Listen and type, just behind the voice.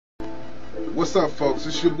What's up, folks?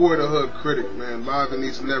 It's your boy, the Hood Critic, man, live in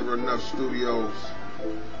these Never Enough studios.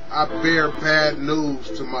 I bear bad news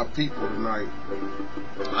to my people tonight.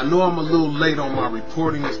 I know I'm a little late on my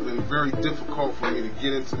reporting. It's been very difficult for me to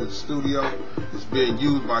get into the studio. It's being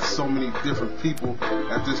used by so many different people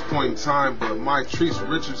at this point in time, but Mitrice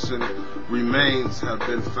Richardson remains have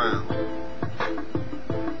been found.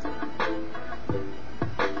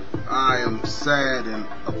 I am sad and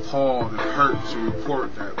appalled and hurt to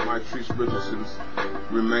report that Mitrice Richardson's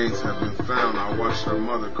remains have been found. I watched her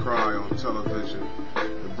mother cry on television.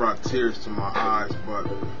 It brought tears to my eyes, but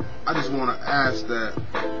I just want to ask that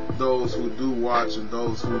those who do watch and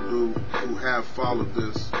those who have followed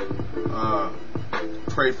this,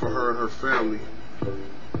 pray for her and her family.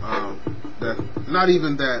 That not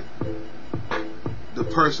even that the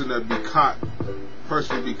person that be caught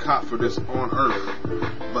for this on earth,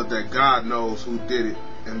 but that God knows who did it,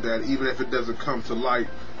 and that even if it doesn't come to light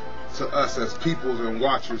to us as peoples and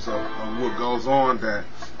watchers of what goes on, that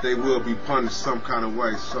they will be punished some kind of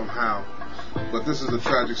way somehow. But this is a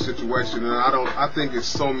tragic situation, and I think it's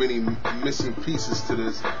so many missing pieces to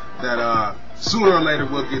this that sooner or later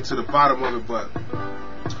we'll get to the bottom of it. But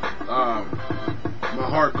my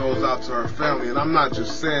heart goes out to her family, and I'm not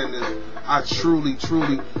just saying this. I truly,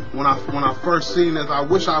 when I first seen this, I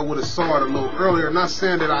wish I would have saw it a little earlier. Not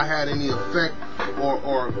saying that I had any effect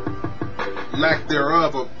or lack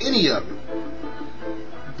thereof of any of it,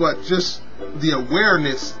 but just the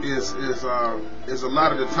awareness is a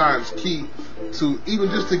lot of the times key to even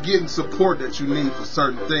just to getting support that you need for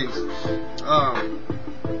certain things.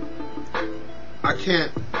 I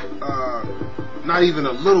can't not even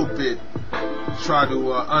a little bit try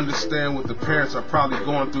to understand what the parents are probably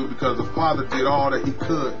going through, because the father did all that he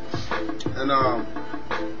could, and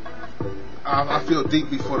I feel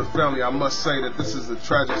deeply for the family. I must say that this is a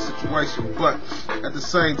tragic situation, but at the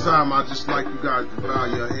same time, I just like you guys to bow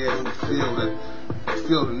your head and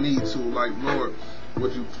feel the need to, like, Lord,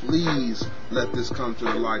 would you please let this come to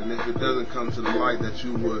the light, and if it doesn't come to the light, that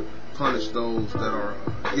you would punish those that are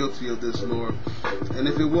guilty of this, Lord. And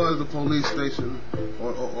if it was the police station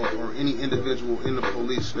or any individual in the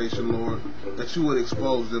police station, Lord, that you would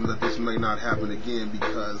expose them, that this may not happen again,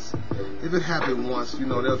 because if it happened once, you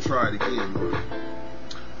know, they'll try it again, Lord.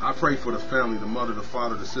 I pray for the family, the mother, the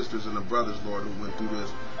father, the sisters, and the brothers, Lord, who went through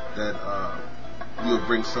this, that you'll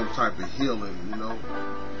bring some type of healing, you know.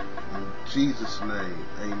 In Jesus' name,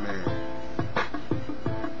 amen.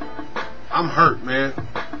 I'm hurt, man,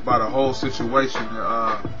 by the whole situation.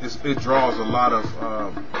 It draws a lot of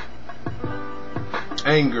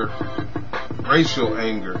anger, racial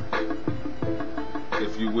anger,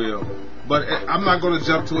 if you will. But I'm not going to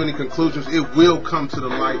jump to any conclusions. It will come to the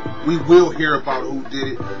light. We will hear about who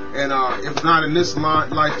did it. And if not in this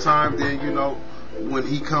lifetime, then, you know, when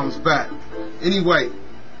he comes back. Anyway,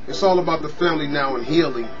 it's all about the family now and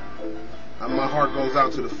healing. My heart goes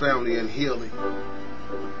out to the family and healing.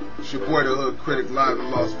 It's your boy, the Hood Critic, live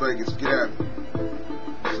in Las Vegas. Get at me.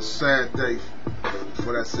 It's a sad day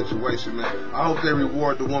for that situation, man. I hope they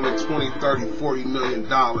reward the woman $20, $30, $40 million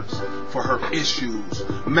for her issues.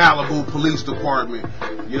 Malibu Police Department.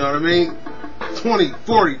 You know what I mean? 20,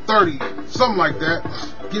 40, 30, something like that.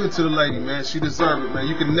 Give it to the lady, man. She deserves it, man.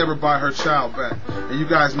 You can never buy her child back. And you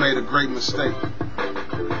guys made a great mistake.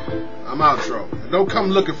 I'm outro. Don't come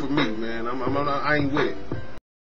looking for me, man. I ain't with it.